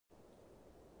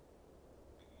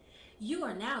You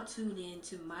are now tuned in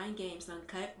to Mind Games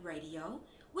Uncut Radio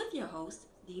with your host,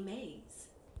 D Mays.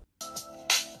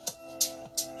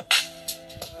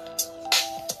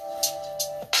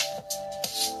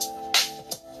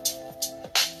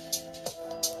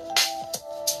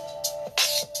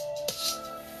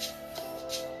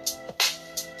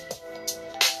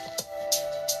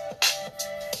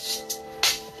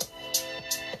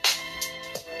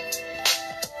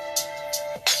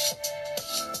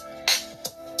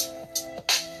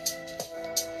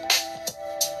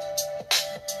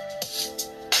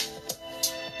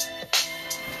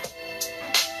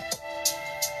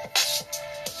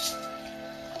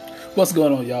 What's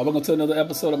going on, y'all? Welcome to another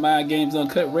episode of Mind Games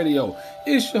Uncut Radio.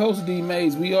 It's your host, D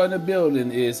Mays. We are in the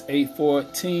building. It's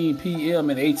 8:14 p.m.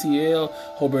 in ATL.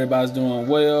 Hope everybody's doing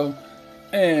well.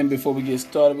 And before we get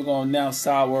started, we're going to announce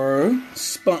our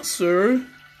sponsor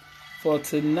for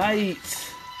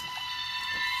tonight.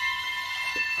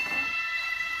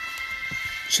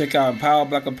 Check out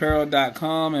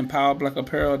empowerblackapparel.com and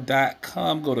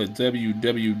empowerblackapparel.com. Go to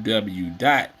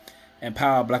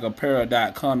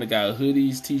www.empowerblackapparel.com. They got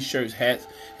hoodies, t-shirts, hats,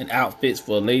 and outfits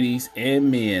for ladies and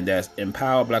men. That's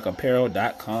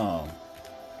empowerblackapparel.com.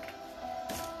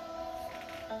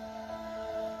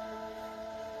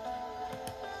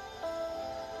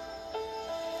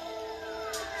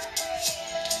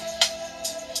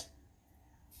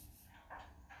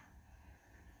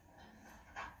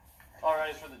 All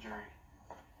rise for the jury.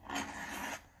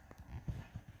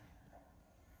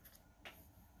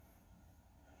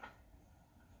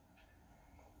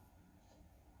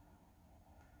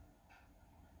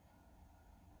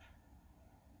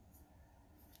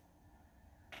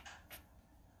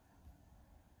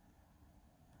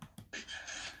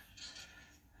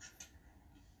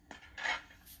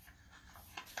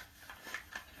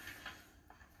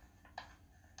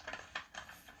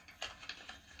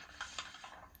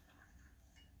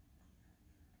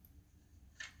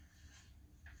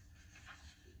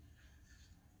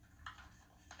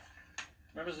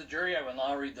 Members of the jury, I will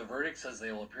now read the verdicts as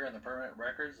they will appear in the permanent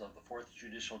records of the 4th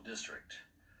Judicial District.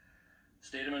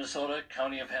 State of Minnesota,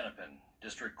 County of Hennepin,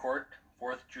 District Court,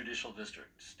 4th Judicial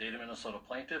District. State of Minnesota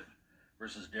Plaintiff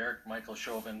versus Derek Michael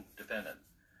Chauvin, Defendant.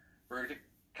 Verdict,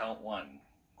 Count 1.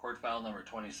 Court File Number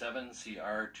 27,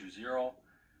 CR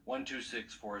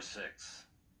 20-12646.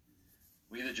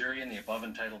 We, the jury, in the above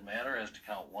entitled matter as to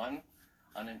Count 1,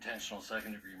 unintentional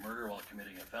second-degree murder while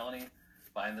committing a felony,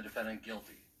 find the defendant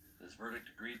guilty. This verdict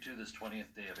agreed to this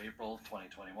 20th day of April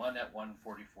 2021 at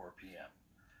 1:44 p.m.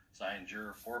 Signed,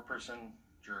 Juror Foreperson,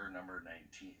 Juror Number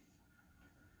 19.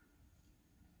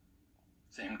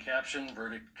 Same caption,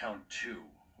 Verdict Count 2.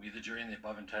 We, the jury, in the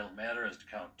above entitled matter as to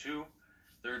Count 2,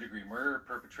 third-degree murder,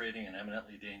 perpetrating an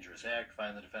eminently dangerous act,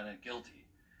 find the defendant guilty.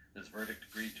 This verdict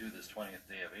agreed to this 20th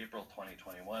day of April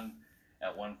 2021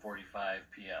 at 1:45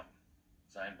 p.m.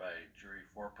 Signed by Jury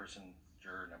Foreperson,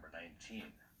 Juror Number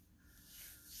 19.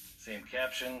 Same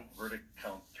caption, Verdict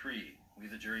Count 3. We,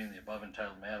 the jury, in the above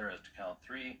entitled matter as to Count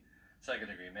 3,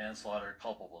 second-degree manslaughter,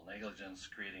 culpable negligence,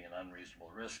 creating an unreasonable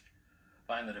risk,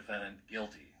 find the defendant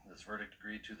guilty. This verdict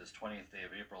agreed to this 20th day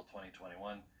of April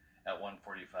 2021 at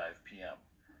 1:45 p.m.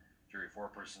 Jury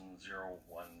Foreperson 019.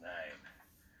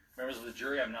 Members of the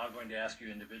jury, I'm now going to ask you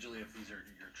individually if these are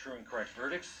your true and correct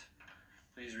verdicts.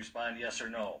 Please respond yes or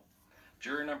no.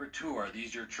 Juror number 2, are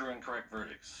these your true and correct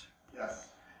verdicts? Yes.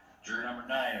 Juror number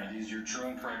 9, are these your true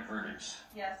and correct verdicts?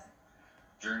 Yes.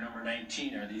 Juror number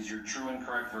 19, are these your true and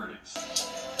correct verdicts?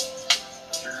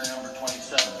 Juror number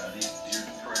 27, are these your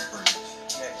correct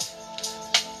verdicts? Yes.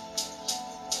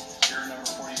 Juror number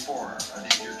 44, are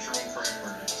these your true and correct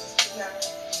verdicts?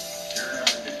 Yes. Juror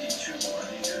number 52, are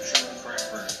these your true and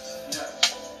correct verdicts?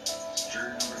 Yes.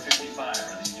 Juror number 55,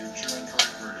 are these your true and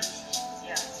correct verdicts?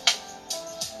 Yes.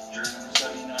 Juror number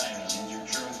 79, are these your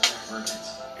true and correct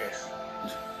verdicts? Yes.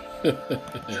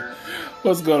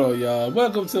 What's going on, y'all?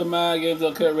 Welcome to Mind Games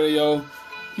Uncut Radio.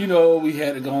 You know, we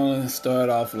had to go and start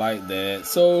off like that.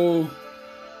 So,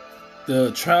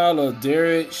 the trial of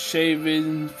Derek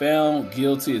Chauvin found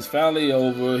guilty is finally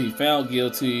over. He found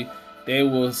guilty. They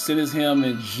will sentence him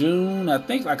in June, I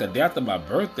think like a day after my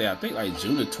birthday. I think like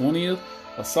June the 20th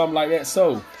or something like that.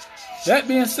 So, that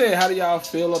being said, how do y'all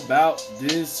feel about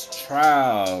this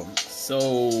trial?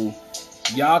 So,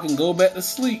 y'all can go back to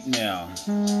sleep now.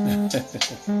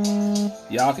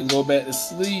 Y'all can go back to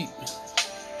sleep.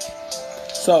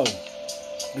 So,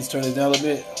 let's turn this down a little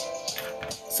bit.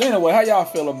 So anyway, how y'all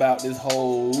feel about this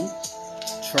whole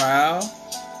trial?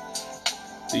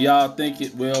 Do y'all think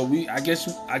it? Well, I guess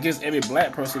every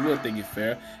black person will think it's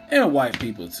fair, and white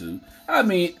people too. I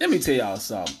mean, let me tell y'all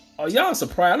something. Are y'all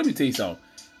surprised? Let me tell you something.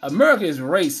 America is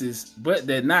racist, but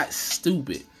they're not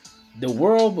stupid. The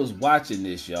world was watching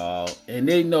this, y'all, and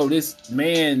they know this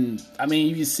man. I mean,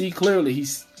 you can see clearly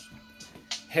he's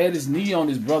had his knee on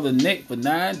his brother's neck for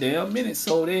 9 damn minutes,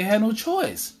 so they had no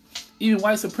choice. Even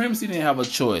white supremacy didn't have a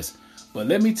choice. But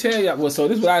let me tell you, well, so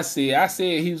this is what I said. I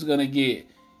said he was gonna get.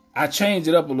 I changed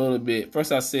it up a little bit.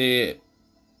 First, I said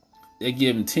they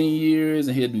give him 10 years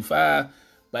and he'll do 5.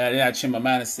 But then I changed my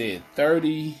mind and said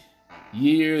 30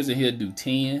 years and he'll do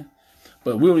 10.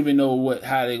 But we don't even know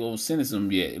how they gonna sentence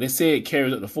him yet. They say it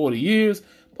carries up to 40 years,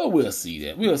 but we'll see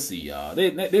that. We'll see, y'all.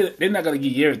 They're not gonna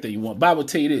give you everything you want. Bible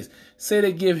tell you this. Say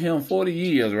they give him 40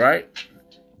 years, right?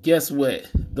 Guess what?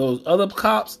 Those other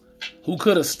cops who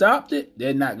could have stopped it,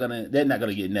 they're not gonna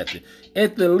get nothing.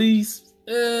 At the least,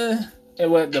 and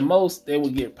at the most, they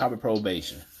would get probably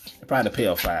probation. Probably pay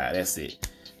a fine. That's it.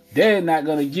 They're not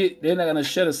gonna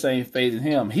share the same fate as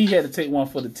him. He had to take one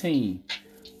for the team.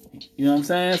 You know what I'm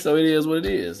saying? So it is what it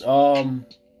is.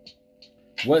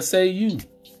 What say you?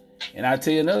 And I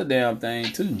tell you another damn thing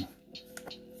too.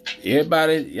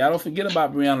 Everybody, y'all don't forget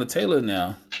about Breonna Taylor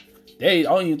now. I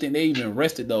don't even think they even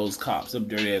arrested those cops, them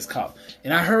dirty ass cops.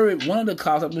 And I heard one of the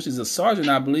cops, which is a sergeant,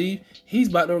 I believe, he's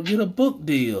about to get a book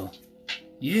deal.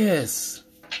 Yes.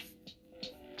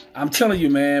 I'm telling you,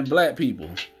 man, black people,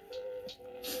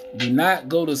 do not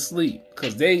go to sleep.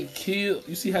 Because they killed,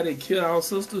 you see how they killed our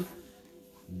sister?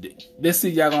 Let's see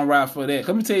y'all gonna ride for that.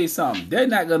 Let me tell you something. They're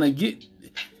not gonna get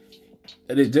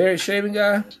the Derek Chauvin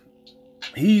guy.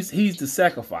 He's the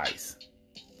sacrifice.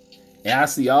 And I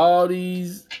see all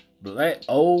these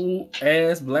old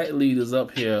ass black leaders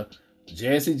up here.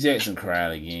 Jesse Jackson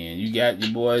crying again. You got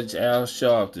your boy Al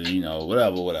Sharpton, you know,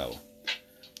 whatever.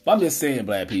 But I'm just saying,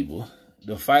 black people,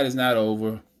 the fight is not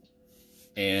over.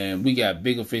 And we got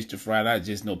bigger fish to fry. Not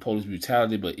just no police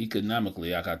brutality, but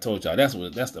economically, like I told y'all, that's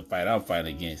the fight I'm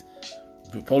fighting against.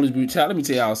 Police brutality. Let me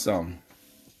tell y'all something.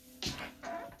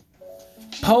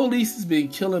 Police has been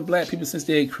killing black people since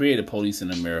they created police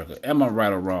in America. Am I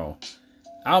right or wrong?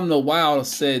 I don't know why all of a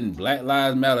sudden Black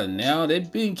Lives Matter now. They've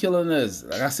been killing us,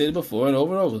 like I said before and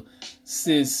over,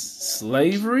 since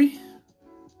slavery,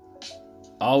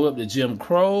 all the way up to Jim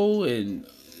Crow, and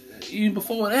even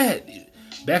before that.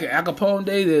 Back in Al Capone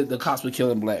day, the cops were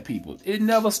killing black people. It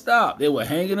never stopped. They were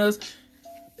hanging us.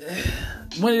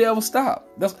 When did it ever stop?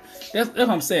 That's what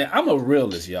I'm saying. I'm a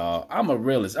realist, y'all. I'm a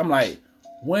realist. I'm like,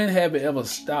 when have it ever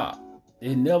stopped?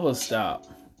 It never stopped.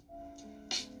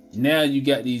 Now you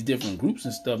got these different groups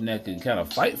and stuff that can kind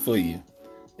of fight for you.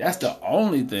 That's the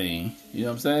only thing. You know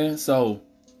what I'm saying? So,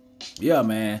 yeah,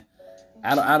 man.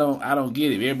 I don't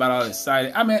get it. Everybody all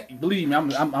excited. I mean, believe me,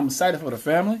 I'm excited for the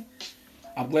family.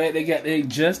 I'm glad they got their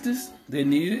justice. They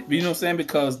need it. You know what I'm saying?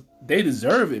 Because they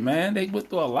deserve it, man. They went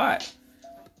through a lot.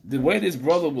 The way this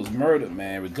brother was murdered,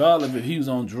 man, regardless if he was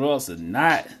on drugs or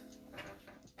not,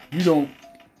 you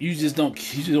just don't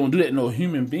do that to no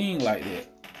human being like that.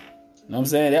 You know what I'm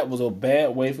saying? That was a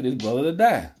bad way for this brother to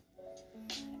die.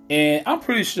 And I'm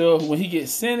pretty sure when he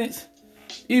gets sentenced,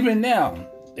 even now,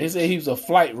 they say he was a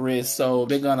flight risk, so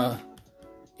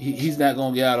he's not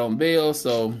gonna get out on bail,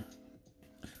 so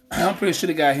I'm pretty sure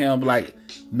they got him like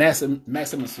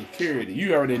maximum security.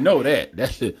 You already know that.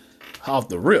 That's off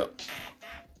the rip.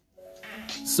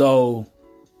 So,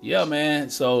 yeah, man.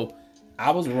 So,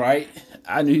 I was right.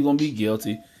 I knew he was going to be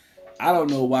guilty. I don't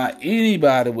know why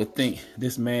anybody would think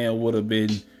this man would have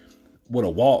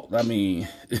walked. I mean,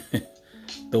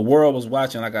 the world was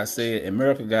watching. Like I said,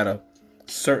 America got a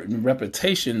certain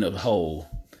reputation of whole.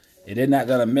 And they're not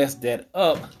going to mess that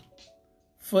up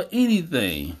for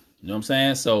anything. You know what I'm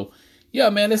saying? So, yeah,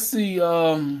 man, let's see.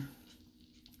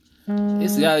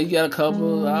 It's you got a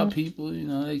couple of our people, you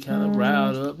know, they kind of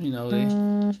riled up, you know,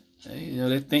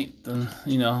 they think,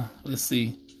 you know, let's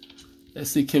see,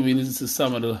 can we listen to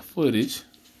some of the footage?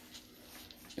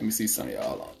 Let me see some of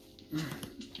y'all on.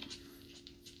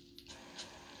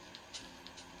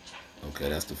 Okay,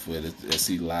 that's the footage. Let's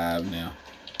see live now.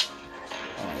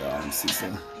 Oh, y'all, let me see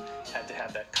some. Had to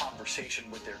have that conversation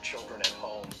with their children at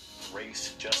home.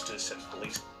 Race, justice, and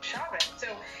police. Chauvin. So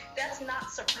that's not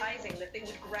surprising that they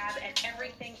would grab at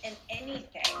everything and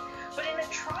anything. But in a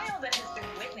trial that has been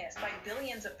witnessed by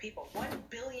billions of people, 1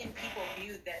 billion people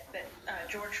viewed that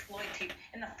George Floyd tape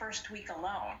in the first week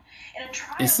alone. In a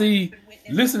trial, and see,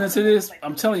 listening to this,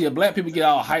 I'm telling you, black people get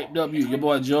all hyped up. Your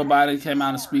boy Joe Biden came out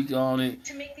and speak on it,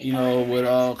 you know, with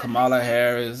Kamala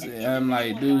Harris. And I'm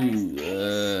like, dude,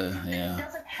 yeah. It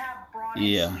doesn't have broad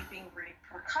sweeping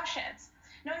repercussions.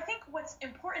 Now, I think what's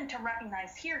important to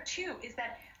recognize here, too, is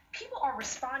that people are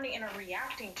responding and are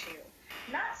reacting to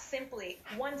not simply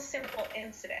one simple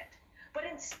incident, But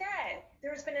instead,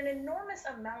 there has been an enormous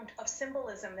amount of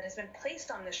symbolism that has been placed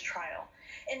on this trial.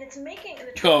 And it's making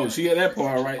the trial she got that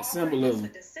part right, offering symbolism.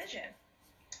 us a decision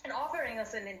and offering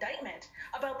us an indictment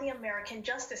about the American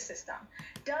justice system.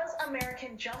 Does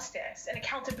American justice and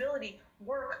accountability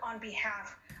work on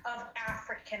behalf of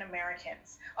African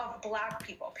Americans, of Black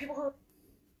people, people who...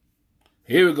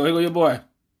 Here we go. Here go your boy.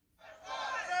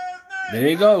 There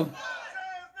you go.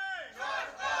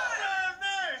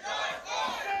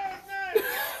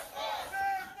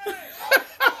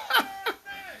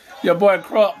 Your boy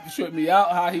Crump shoot me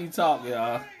out how he talk,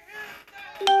 y'all.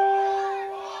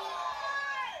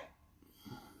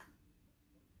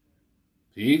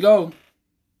 Here you go.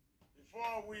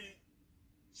 Before we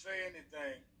say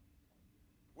anything,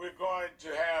 we're going to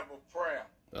have a prayer.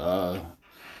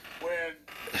 When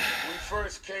we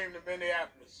first came to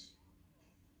Minneapolis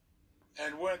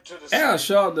and went to the... Al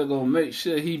Sharpton gonna make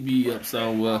sure he be up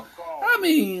somewhere. I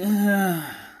mean...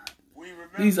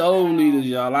 These old leaders,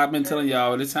 y'all. I've been telling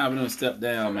y'all, it's time for them to step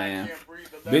down, man.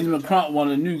 Benjamin Crump, one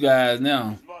of the new guys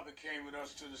now.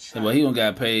 But he don't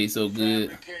got paid so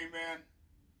good.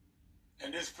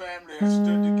 And this family has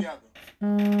stood together.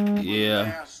 Yeah. For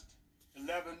the last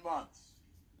 11 months.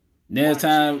 Next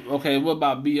time, okay, what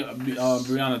about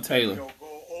Breonna Taylor? Go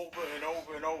over and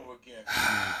over and over again.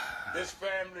 This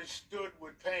family stood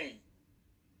with pain,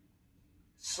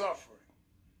 suffering,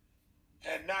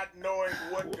 and not knowing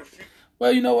what to feel.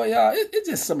 Well, you know what, y'all? It's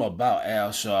just something about Al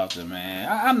Sharpton, man.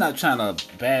 I'm not trying to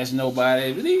bash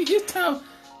nobody, but it's time.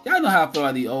 Y'all know how I feel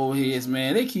about these old heads,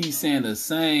 man. They keep saying the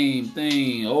same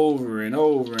thing over and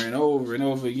over and over and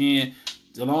over again,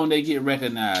 so long they get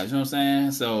recognized. You know what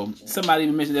I'm saying? So somebody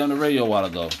even mentioned that on the radio a while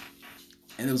ago,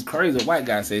 and it was crazy. A white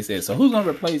guy said, "So who's gonna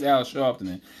replace Al Sharpton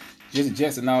and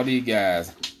Jesse and all these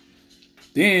guys?"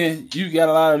 Then you got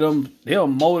a lot of them, they'll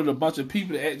molded a bunch of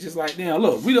people to act just like them.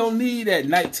 Look, we don't need that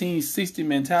 1960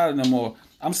 mentality no more.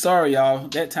 I'm sorry, y'all.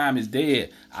 That time is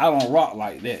dead. I don't rock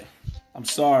like that. I'm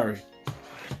sorry.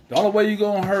 The only way you're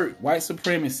going to hurt white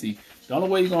supremacy, the only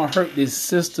way you're going to hurt this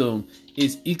system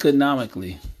is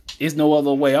economically. It's no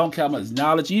other way. I don't care how much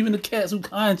knowledge, even the cats who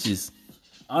conscious.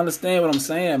 Understand what I'm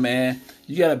saying, man.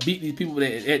 You got to beat these people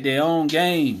at their own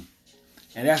game.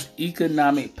 And that's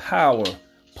economic power.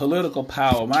 Political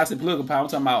power. When I say political power, I'm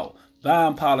talking about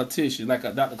buying politicians. Like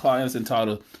Dr. Clark Anderson taught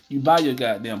us, you buy your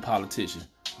goddamn politician.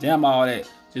 Damn all that.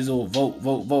 Just vote,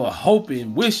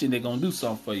 hoping, wishing they're going to do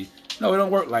something for you. No, it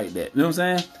don't work like that. You know what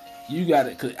I'm saying? You got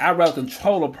it. Cause I'd rather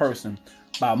control a person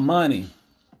by money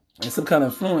and some kind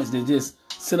of influence than just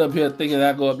sit up here thinking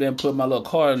I go up there and put my little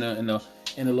card in the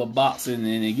little box and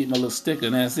get my little sticker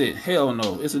and that's it. Hell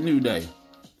no. It's a new day.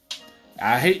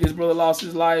 I hate this brother lost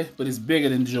his life, but it's bigger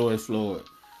than George Floyd.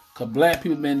 Because black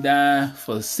people been dying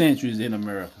for centuries in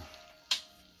America.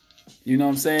 You know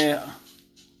what I'm saying?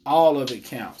 All of it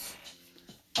counts.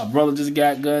 A brother just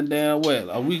got gunned down,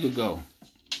 a week ago.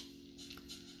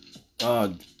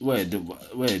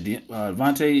 Devontae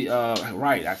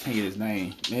Wright, I can't get his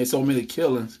name. Man, so many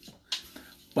killings.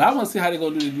 But I want to see how they're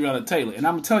going to do this Breonna Taylor. And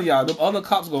I'm telling y'all, them other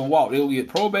cops going to walk. They're going to get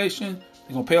probation.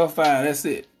 They're going to pay a fine. That's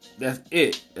it. That's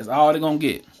it. That's all they're going to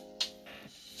get.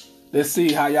 Let's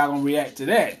see how y'all going to react to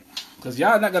that. Because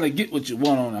y'all not going to get what you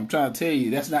want on. I'm trying to tell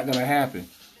you, that's not going to happen.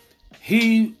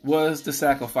 He was the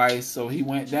sacrifice, so he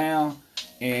went down.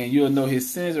 And you'll know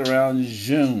his sins around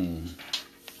June.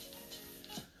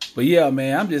 But yeah,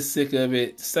 man, I'm just sick of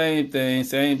it. Same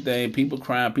thing. People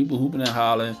crying, people hooping and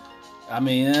hollering. I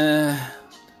mean,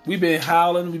 we've been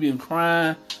howling, we've been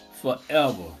crying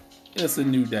forever. It's a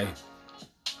new day.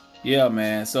 Yeah,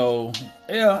 man. So,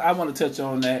 yeah, I want to touch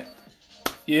on that.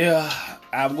 Yeah,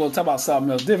 I'm going to talk about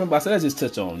something else different, but I said let's just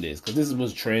touch on this because this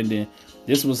was trending.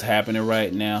 This was happening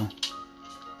right now.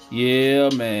 Yeah,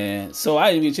 man. So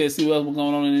I didn't get a chance to see what else was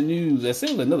going on in the news. I said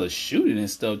it was another shooting and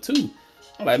stuff, too.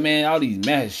 I'm like, man, all these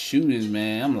mass shootings,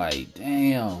 man. I'm like,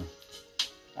 damn.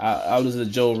 I was at a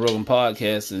Joe Rogan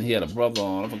podcast, and he had a brother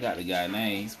on. I forgot the guy's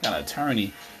name. He's kind of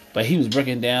attorney. But he was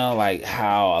breaking down, like,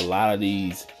 how a lot of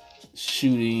these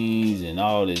shootings and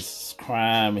all this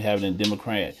crime happening in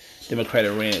Democratic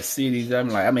ran cities.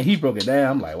 He broke it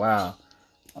down. I'm like, wow.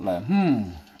 I'm like,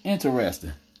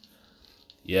 interesting.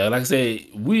 Yeah, like I said,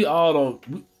 we all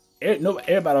don't,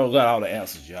 everybody don't got all the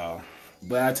answers, y'all.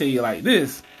 But I tell you like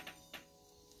this,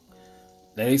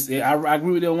 they say, I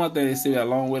agree with them one thing, they say a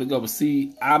long way to go. But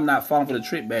see, I'm not falling for the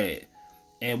trick bag.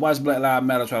 And watch Black Lives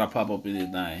Matter try to pop up in this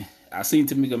thing. I seen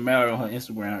Tamika Mallory on her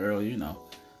Instagram earlier, you know.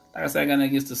 Like I said, I got nothing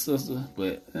against the sister,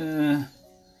 but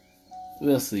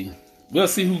we'll see. We'll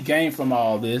see who gained from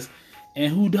all this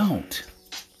and who don't.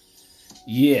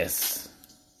 Yes.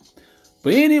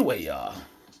 But anyway, y'all.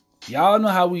 Y'all know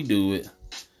how we do it.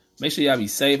 Make sure y'all be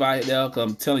safe out there, because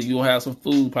I'm telling you, you'll have some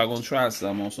food. Probably gonna try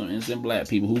some on some innocent black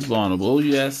people who's vulnerable. Oh,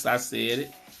 yes, I said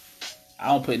it. I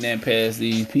don't put that past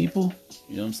these people.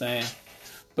 You know what I'm saying?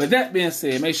 But that being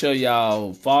said, make sure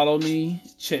y'all follow me.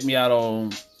 Check me out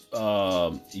on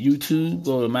YouTube.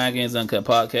 Go to Mind Games Uncut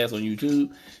Podcast on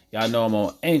YouTube. Y'all know I'm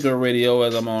on Anchor Radio,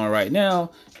 as I'm on right now,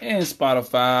 and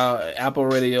Spotify, Apple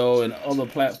Radio, and other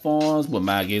platforms. But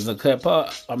Mind Games Uncut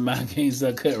Mind Games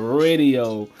Uncut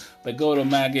Radio. But go to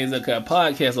Mind Games Uncut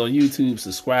Podcast on YouTube.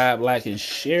 Subscribe, like, and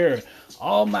share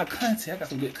all my content. I got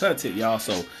some good content, y'all.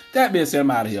 So that being said,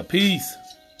 I'm out of here. Peace.